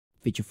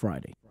Feature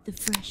Friday. The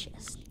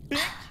freshest.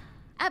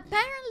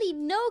 Apparently,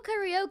 no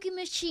karaoke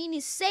machine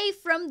is safe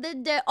from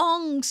the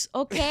Ongs,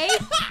 okay?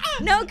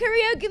 No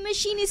karaoke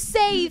machine is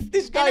safe.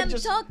 This guy and I'm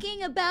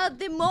talking about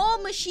the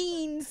mall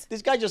machines.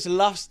 This guy just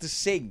loves to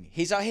sing.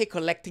 He's out here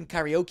collecting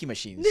karaoke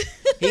machines.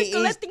 He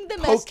Collecting is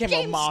them as Pokemon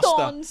James master.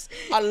 Stones.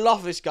 I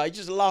love this guy. He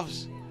just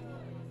loves.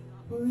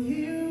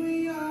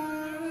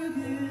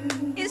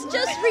 It's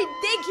just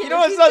ridiculous. You know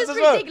what's It's nuts just as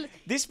well? ridiculous.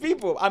 These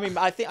people, I mean,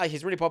 I think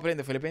he's really popular in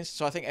the Philippines,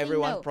 so I think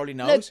everyone probably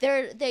knows.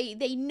 Look,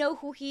 they know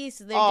who he is.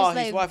 They're just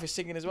like his wife is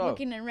singing as well.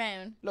 looking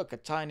around. Look, a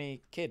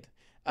tiny kid.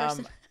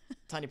 Person.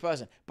 Tiny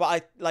person. But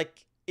I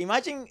like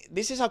imagine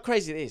this is how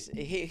crazy it is.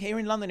 Here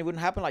in London, it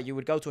wouldn't happen. Like you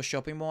would go to a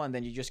shopping mall and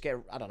then you just get,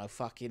 I don't know,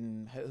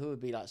 fucking who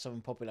would be like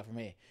something popular from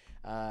here?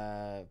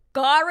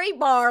 Gary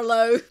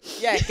Barlow.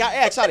 Yeah,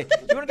 exactly.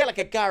 You want to get like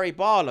a Gary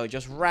Barlow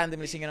just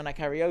randomly singing on a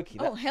karaoke?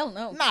 Oh hell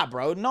no. Nah,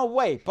 bro, no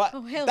way. But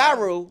hell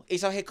Daryl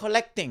is out here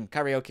collecting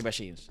karaoke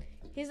machines.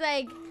 He's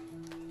like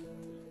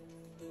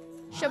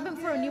shopping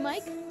for a new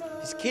mic.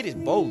 This kid is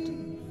bold.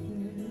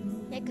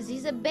 Yeah, cause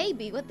he's a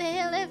baby. What the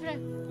hell, Efra?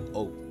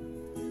 Oh.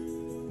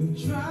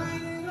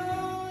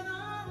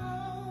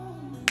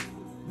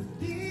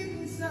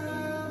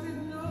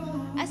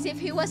 As if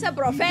he was a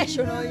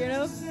professional, you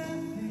know.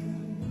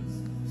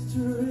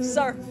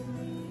 Sir.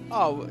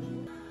 Oh.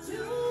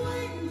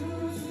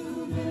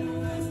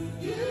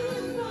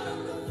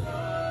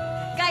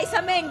 Guys,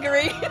 I'm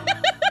angry.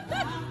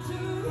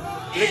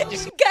 Did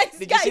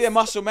you see the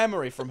muscle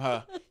memory from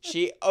her?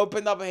 She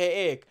opened up her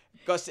ear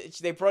because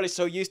they're probably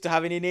so used to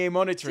having in-ear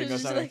monitoring or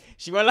something. Like,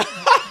 she went like,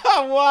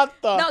 what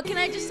the? No, can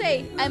I just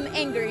say, I'm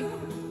angry.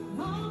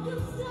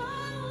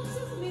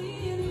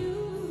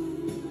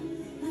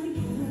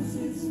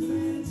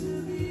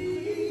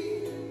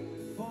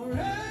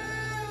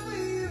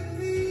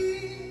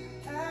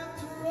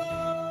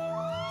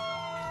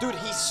 Dude,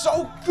 he's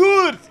so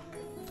good.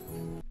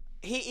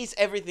 He is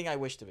everything I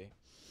wish to be.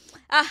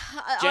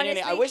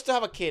 Genuinely, I wish to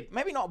have a kid.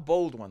 Maybe not a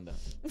bold one though.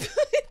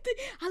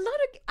 I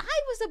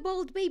was a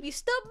bold baby.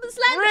 Stop the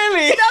slander.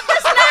 Really? Stop the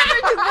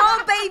slander to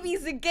bold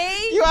babies,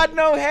 okay? You had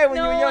no hair when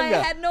you were No, younger.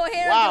 I had no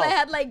hair until I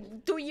had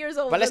like 2 years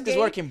old. Waleska's okay?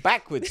 working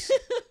backwards.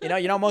 you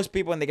know, most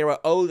people when they get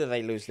older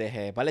they lose their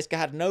hair. Waleska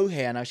had no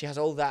hair. Now she has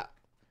all that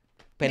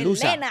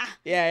pelusa. Melena.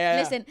 Yeah.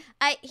 Listen,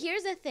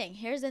 here's the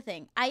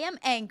thing. I am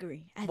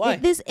angry. Why?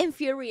 This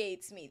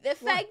infuriates me. The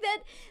fact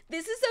that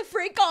this is a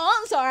free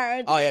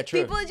concert. Oh, yeah,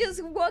 true. People are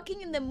just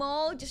walking in the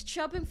mall, just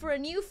shopping for a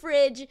new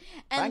fridge, and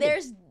Banging.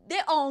 there's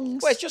the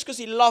Ongs Well, it's just because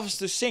he loves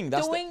to sing.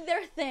 That's doing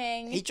their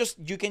thing.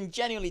 you can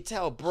genuinely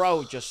tell,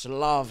 bro, just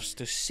loves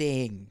to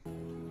sing.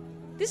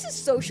 This is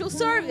social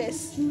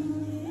service.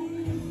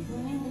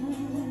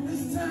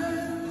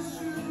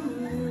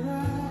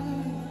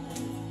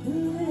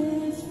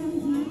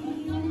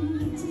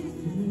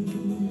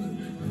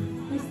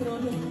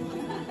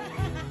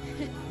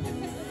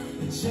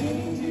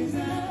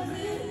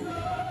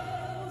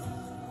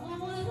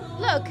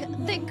 Look,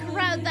 the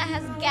crowd that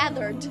has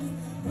gathered.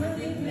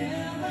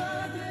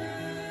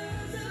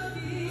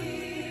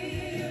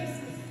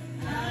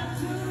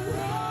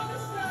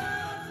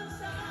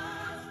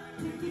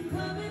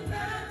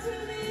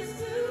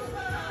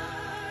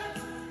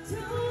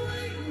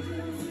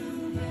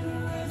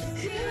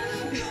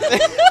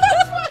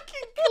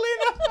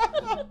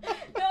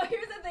 No,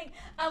 here's the thing.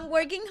 I'm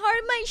working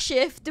hard my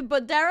shift,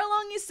 but Daryl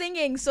Ong is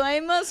singing, so I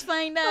must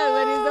find out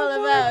what it's all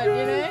about,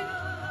 you know?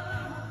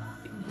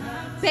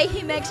 Pay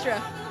him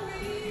extra.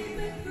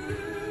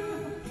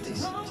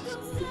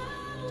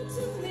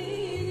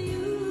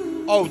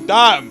 Oh,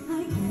 damn.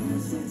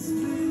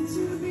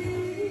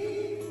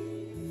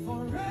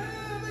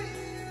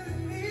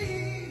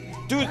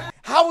 Dude,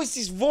 how is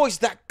his voice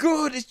that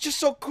good? It's just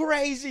so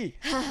crazy.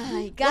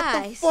 Hi,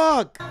 guys.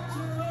 What the fuck?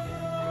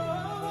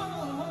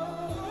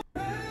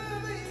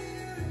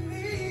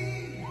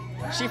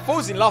 She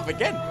falls in love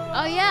again.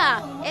 Oh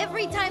yeah,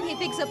 every time he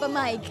picks up a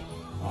mic.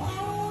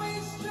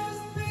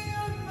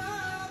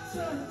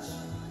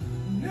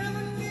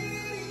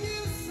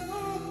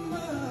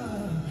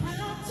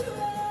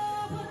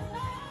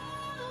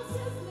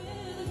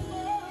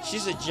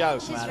 She's a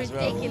joke, She's man, as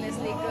well.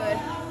 ridiculously good.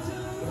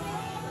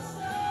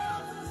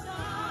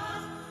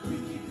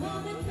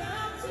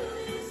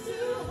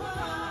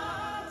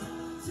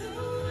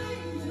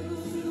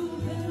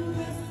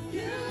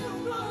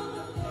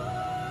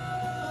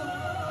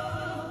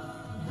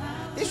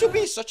 This would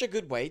be such a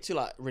good way to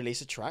like release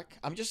a track.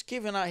 I'm just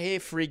giving out here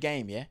free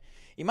game, yeah?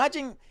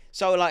 Imagine,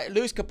 so like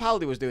Lewis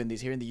Capaldi was doing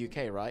this here in the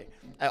UK, right?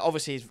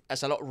 Obviously,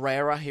 it's a lot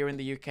rarer here in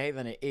the UK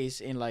than it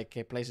is in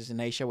like places in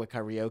Asia where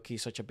karaoke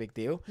is such a big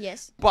deal.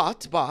 Yes.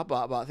 But think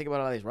about it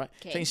like this, right?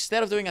 Okay. So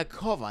instead of doing a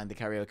cover in the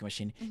karaoke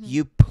machine,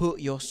 you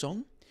put your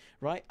song,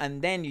 right?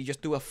 And then you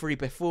just do a free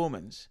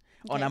performance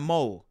on a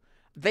mall.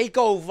 They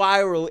go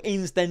viral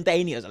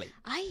instantaneously.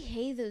 I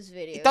hate those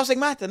videos. It doesn't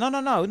matter.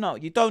 No.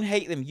 You don't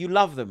hate them. You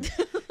love them.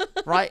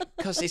 Right?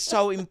 Because it's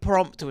so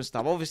impromptu and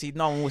stuff. Obviously,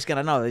 no one was going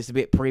to know. It's a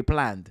bit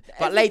pre-planned.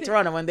 But later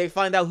on, when they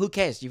find out, who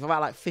cares? You've about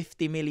like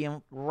 50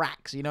 million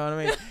racks. You know what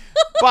I mean?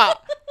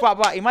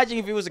 But imagine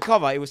if it was a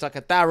cover. It was like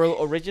a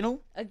Daryl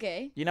original.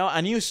 Okay. You know,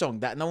 a new song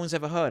that no one's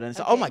ever heard. And it's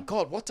like, oh my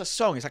God, what a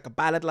song. It's like a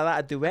ballad like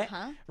that, a duet.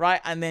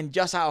 Right? And then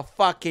just out of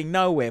fucking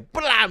nowhere,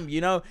 blam,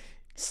 you know.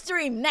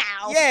 Stream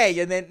now. Yeah,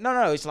 and then,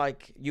 no, it's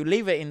like you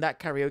leave it in that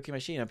karaoke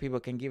machine and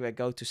people can give it a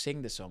go to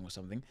sing the song or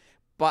something.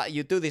 But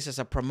you do this as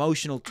a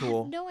promotional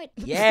tour. No, I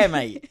Yeah,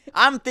 mate.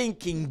 I'm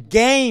thinking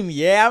game.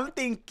 Yeah, I'm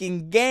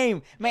thinking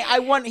game. Mate, I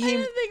want him I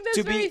don't think that's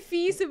to very be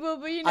feasible,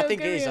 but you know, I think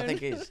it is. I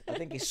think it is. I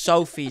think it's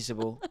so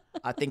feasible.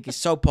 I think it's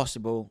so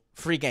possible.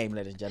 Free game,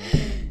 ladies and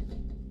gentlemen.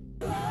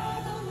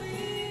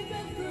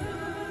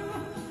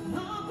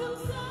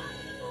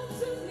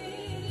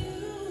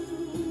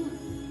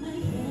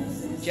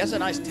 She has a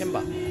nice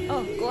timbre.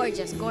 Oh,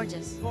 gorgeous,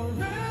 gorgeous.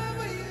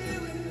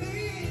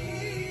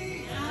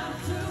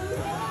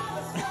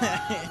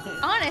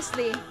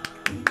 Honestly,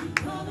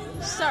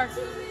 sir.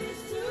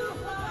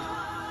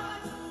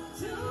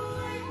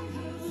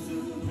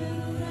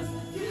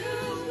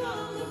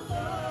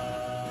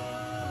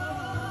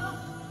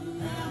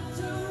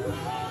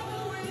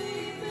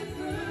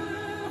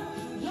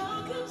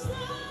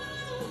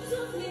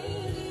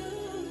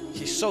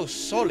 She's so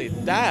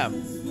solid.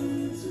 Damn.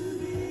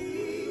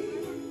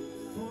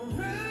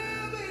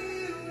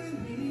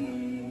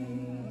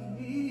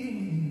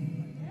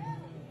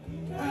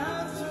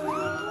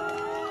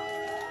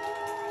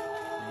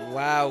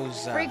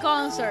 Wowza. Free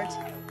concert.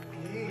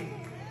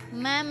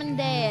 Mom and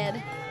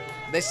Dad.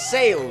 The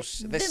sales.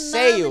 The Mom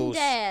sales.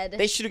 and Dad.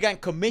 They should have gotten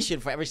commission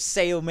for every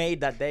sale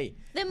made that day.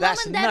 The mom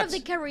That's and dad nuts.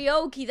 of the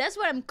karaoke. That's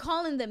what I'm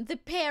calling them. The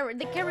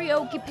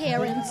karaoke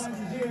parents.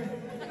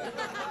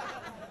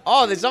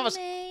 Oh, there's others.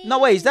 No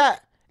way, is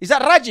that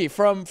Raji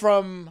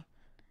from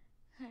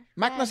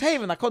Magnus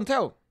Haven? I can't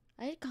tell.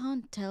 I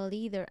can't tell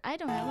either. I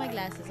don't have my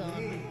glasses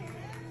on.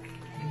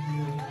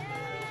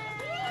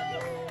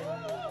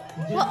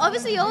 Well,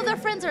 obviously all their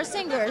friends are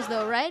singers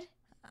though, right?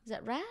 Is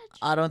that Raj?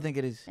 I don't think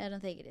it is. I don't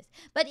think it is.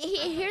 But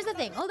here's the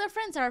thing: all the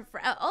friends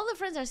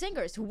are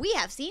singers. We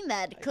have seen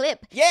that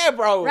clip. Yeah,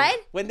 bro. Right?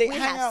 When they we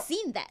hang have out.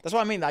 seen that. That's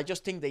what I mean. I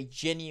just think they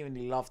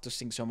genuinely love to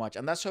sing so much,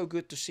 and that's so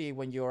good to see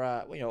when you're,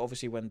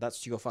 obviously when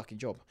that's your fucking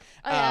job.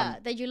 Oh yeah,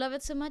 that you love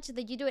it so much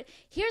that you do it.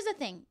 Here's the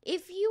thing: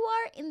 if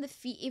you're in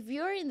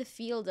the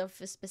field of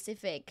a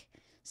specific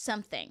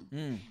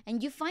something,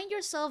 and you find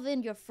yourself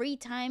in your free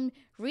time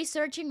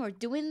researching or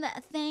doing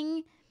that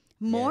thing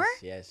more,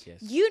 yes.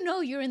 you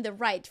know you're in the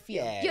right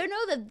field. Yeah. You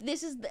know that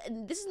this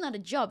is not a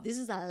job. This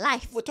is a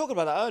life. We were talking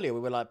about that earlier. We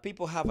were like,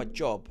 people have a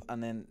job,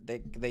 and then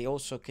they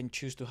also can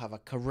choose to have a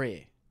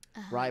career,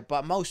 right?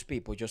 But most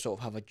people just sort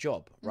of have a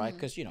job, right?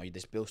 Because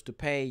there's bills to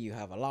pay. You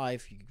have a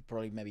life. You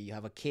probably maybe you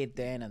have a kid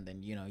then, and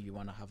then you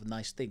want to have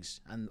nice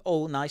things, and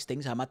all nice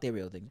things are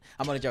material things.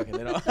 I'm only joking,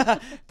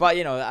 but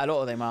a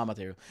lot of them are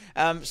material.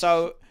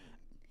 So,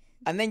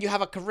 and then you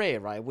have a career,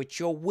 right, which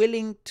you're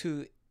willing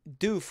to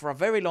do for a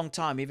very long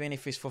time, even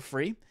if it's for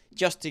free,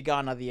 just to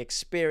garner the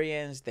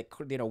experience,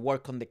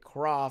 work on the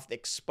craft, the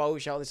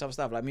exposure, all this other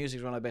stuff. Like music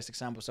is one of the best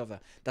examples of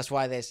that. That's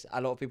why there's a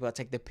lot of people that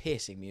take the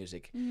piss in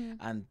music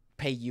and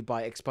pay you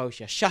by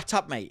exposure. Shut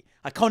up, mate.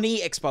 I can't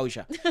eat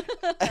exposure.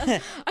 I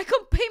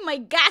can't pay my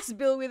gas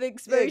bill with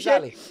exposure.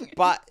 Yeah, exactly.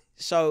 But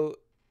so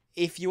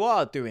if you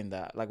are doing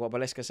that, like what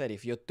Waleska said,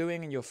 if you're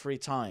doing in your free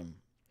time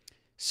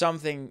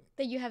something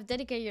that you have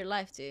dedicated your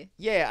life to,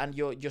 and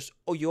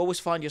you always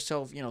find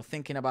yourself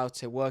thinking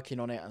about it, working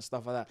on it and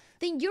stuff like that,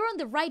 then you're on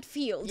the right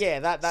field.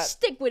 that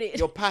stick with it.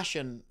 Your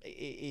passion,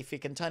 if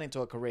it can turn into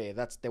a career,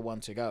 that's the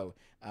one to go.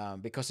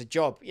 Because a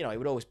job, it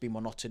would always be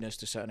monotonous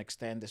to a certain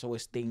extent. There's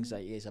always things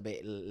that is a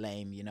bit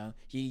lame.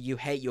 You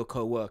hate your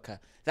co-worker,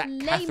 that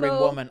Lame-o. Catherine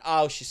woman.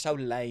 Oh, she's so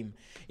lame.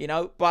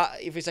 But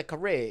if it's a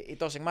career, it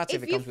doesn't matter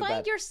if it comes with bad. If you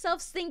find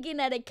yourself singing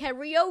at a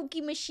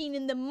karaoke machine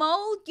in the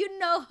mall, you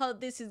know how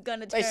this is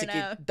gonna turn Basically,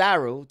 out.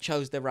 Daryl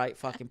chose the right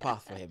fucking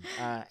path for him.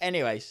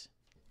 Anyways,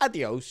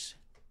 adios.